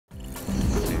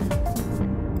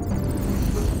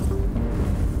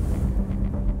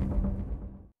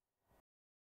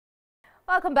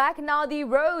Welcome back. Now, the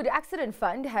Road Accident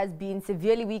Fund has been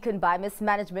severely weakened by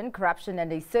mismanagement, corruption and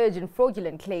a surge in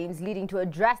fraudulent claims, leading to a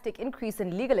drastic increase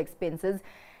in legal expenses,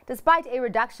 despite a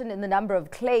reduction in the number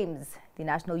of claims. The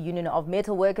National Union of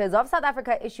Metalworkers of South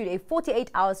Africa issued a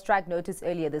 48-hour strike notice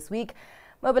earlier this week,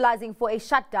 mobilizing for a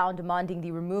shutdown demanding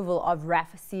the removal of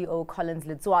RAF CEO Collins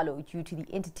Letswalo due to the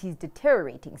entity's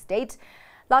deteriorating state.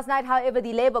 Last night, however,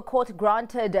 the Labour Court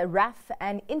granted RAF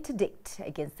an interdict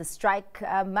against the strike,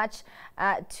 much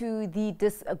to the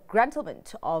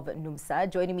disgruntlement of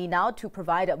Numsa. Joining me now to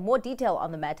provide more detail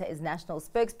on the matter is National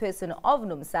Spokesperson of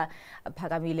Numsa,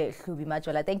 Phakamile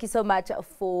Hlubi-Majola. Thank you so much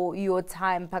for your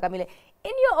time, Phakamile.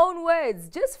 In your own words,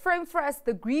 just frame for us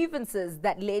the grievances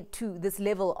that led to this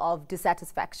level of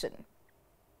dissatisfaction.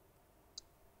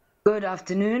 Good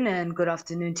afternoon, and good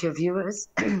afternoon to your viewers.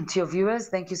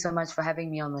 Thank you so much for having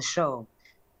me on the show.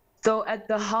 So at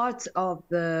the heart of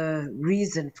the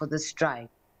reason for the strike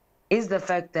is the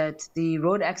fact that the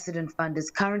Road Accident Fund is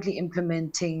currently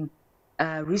implementing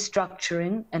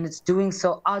restructuring, and it's doing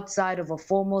so outside of a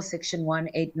formal Section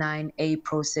 189A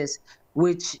process,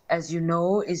 which, as you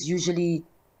know, is usually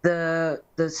the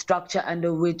structure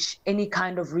under which any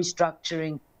kind of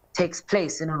restructuring takes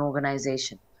place in an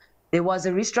organization. There was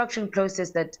a restructuring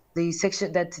process that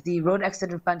the Road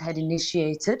Accident Fund had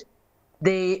initiated.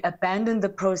 They abandoned the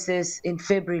process in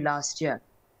February last year.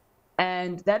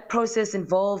 And that process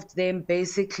involved them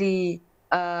basically,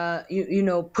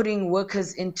 putting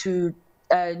workers into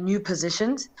new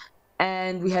positions.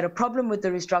 And we had a problem with the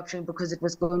restructuring because it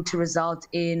was going to result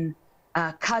in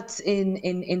cuts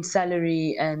in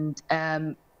salary and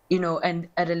and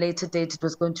at a later date, it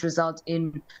was going to result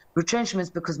in retrenchments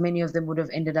because many of them would have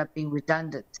ended up being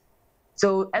redundant.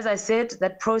 So, as I said,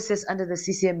 that process under the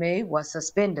CCMA was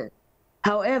suspended.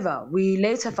 However, we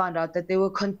later found out that they were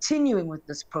continuing with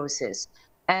this process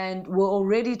and were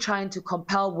already trying to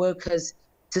compel workers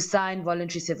to sign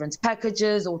voluntary severance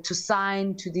packages or to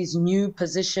sign to these new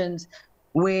positions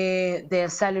where their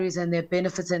salaries and their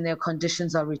benefits and their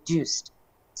conditions are reduced.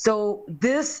 So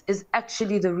this is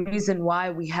actually the reason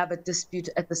why we have a dispute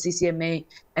at the CCMA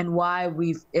and why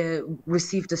we've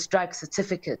received a strike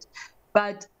certificate.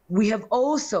 But we have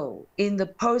also, in the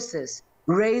process,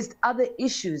 raised other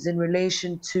issues in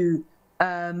relation to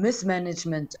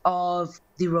mismanagement of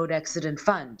the Road Accident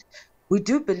Fund. We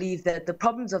do believe that the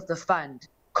problems of the fund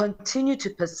continue to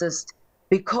persist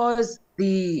because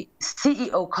the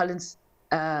CEO, Collins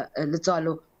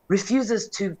Letswalo, refuses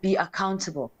to be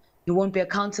accountable. He won't be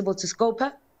accountable to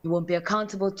SCOPA. He won't be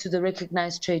accountable to the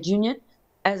recognized trade union.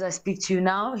 As I speak to you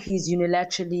now, he's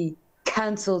unilaterally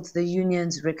cancelled the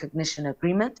union's recognition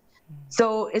agreement.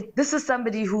 So this is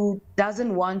somebody who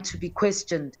doesn't want to be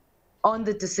questioned on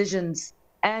the decisions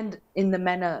and in the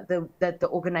manner that the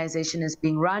organization is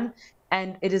being run.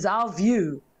 And it is our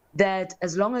view that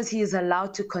as long as he is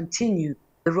allowed to continue,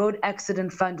 the Road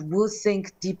Accident Fund will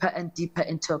sink deeper and deeper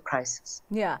into a crisis.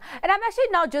 Yeah. And I'm actually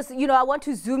now just, I want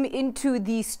to zoom into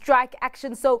the strike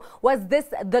action. So was this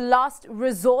the last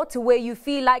resort where you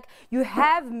feel like you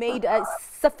have made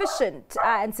sufficient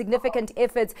and significant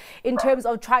efforts in terms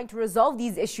of trying to resolve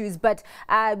these issues, but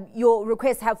your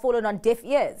requests have fallen on deaf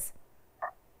ears?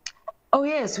 Oh,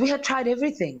 yes. We have tried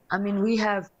everything. I mean, we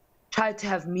have tried to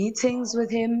have meetings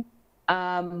with him.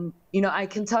 I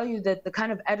can tell you that the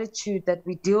kind of attitude that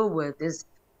we deal with is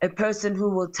a person who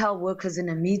will tell workers in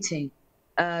a meeting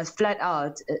flat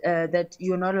out that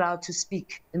you're not allowed to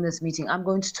speak in this meeting. I'm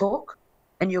going to talk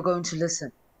and you're going to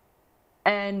listen.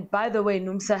 And by the way,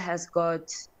 Numsa has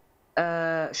got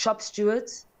shop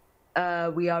stewards.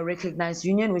 We are a recognized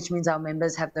union, which means our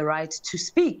members have the right to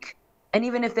speak. And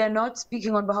even if they're not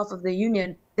speaking on behalf of the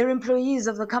union, they're employees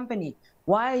of the company.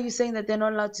 Why are you saying that they're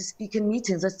not allowed to speak in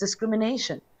meetings? That's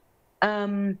discrimination.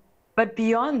 But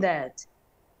beyond that,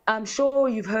 I'm sure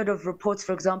you've heard of reports,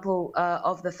 for example,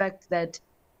 of the fact that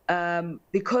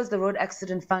because the Road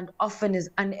Accident Fund often is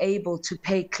unable to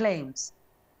pay claims,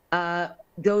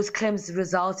 those claims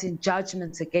result in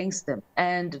judgments against them.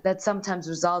 And that sometimes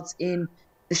results in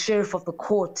the sheriff of the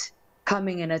court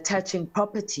coming and attaching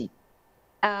property.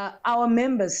 Our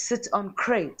members sit on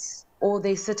crates or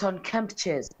they sit on camp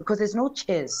chairs because there's no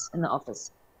chairs in the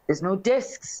office. There's no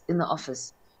desks in the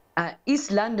office.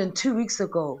 East London 2 weeks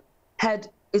ago had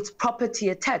its property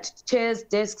attached. Chairs,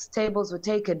 desks, tables were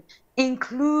taken,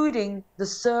 including the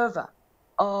server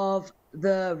of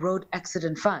the Road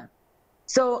Accident Fund.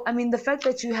 So, I mean, the fact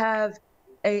that you have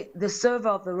the server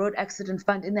of the Road Accident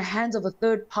Fund in the hands of a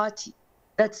third party,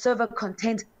 that server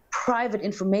contains private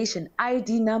information,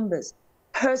 ID numbers,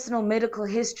 personal medical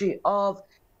history of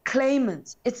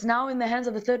claimants. It's now in the hands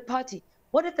of a third party.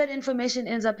 What if that information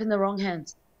ends up in the wrong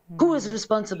hands? Who is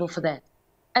responsible for that?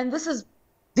 And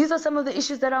these are some of the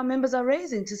issues that our members are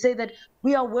raising, to say that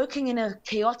we are working in a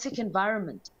chaotic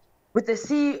environment with a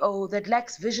CEO that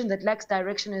lacks vision, that lacks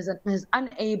direction, is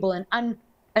unable and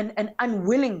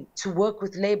unwilling to work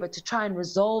with labor to try and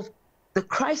resolve the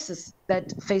crisis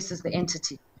that faces the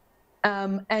entity.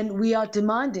 And we are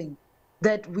demanding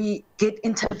that we get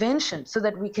intervention so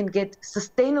that we can get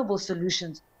sustainable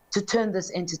solutions to turn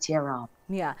this entity around.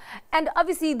 Yeah, and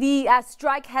obviously the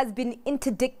strike has been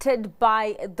interdicted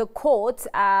by the court,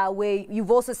 where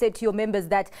you've also said to your members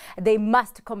that they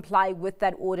must comply with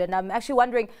that order. And I'm actually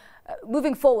wondering,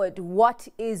 moving forward, what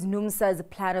is NUMSA's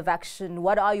plan of action?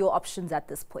 What are your options at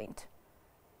this point?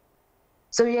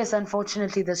 So yes,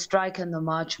 unfortunately, the strike and the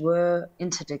march were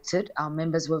interdicted. Our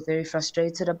members were very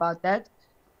frustrated about that,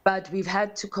 but we've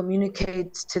had to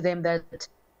communicate to them that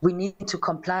we need to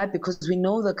comply because we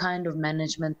know the kind of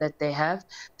management that they have.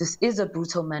 This is a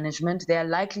brutal management. They are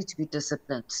likely to be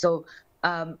disciplined. So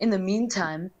in the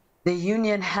meantime, the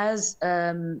union has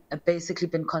basically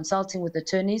been consulting with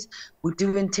attorneys. We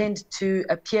do intend to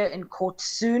appear in court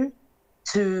soon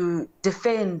to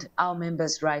defend our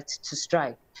members' right to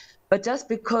strike. But just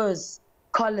because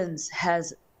Collins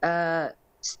has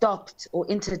stopped or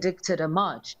interdicted a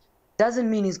march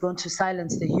doesn't mean he's going to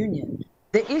silence the union.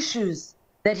 The issues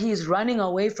that he is running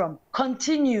away from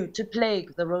continue to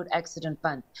plague the Road Accident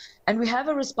Fund. And we have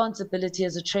a responsibility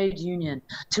as a trade union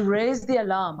to raise the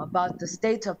alarm about the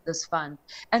state of this fund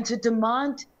and to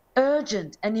demand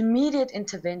urgent and immediate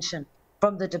intervention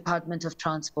from the Department of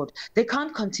Transport. They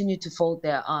can't continue to fold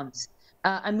their arms.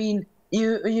 I mean,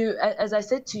 as I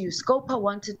said to you, Scopa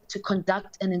wanted to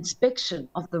conduct an inspection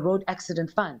of the Road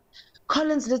Accident Fund.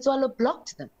 Collins Letswalo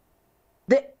blocked them.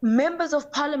 The members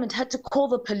of parliament had to call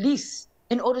the police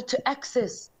in order to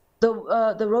access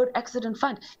the Road Accident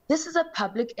Fund. This is a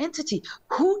public entity.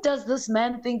 Who does this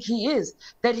man think he is,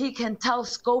 that he can tell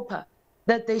Scopa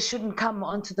that they shouldn't come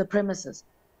onto the premises?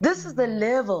 This is the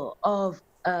level of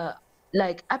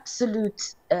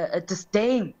absolute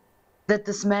disdain that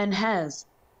this man has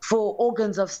for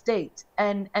organs of state,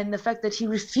 and the fact that he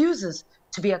refuses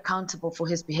to be accountable for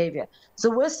his behavior. So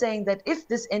we're saying that if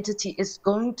this entity is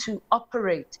going to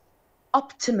operate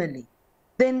optimally,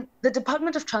 then the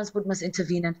Department of Transport must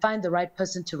intervene and find the right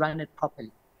person to run it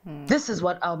properly. This is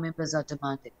what our members are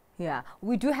demanding. Yeah,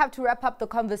 we do have to wrap up the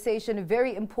conversation. A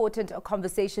very important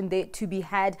conversation there to be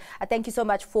had. Thank you so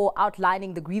much for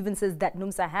outlining the grievances that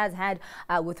NUMSA has had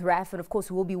with RAF. And of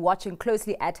course, we'll be watching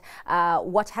closely at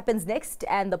what happens next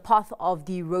and the path of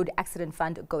the Road Accident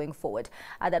Fund going forward.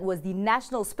 That was the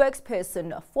national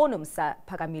spokesperson for NUMSA,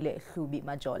 Phakamile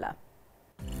Hlubi-Majola.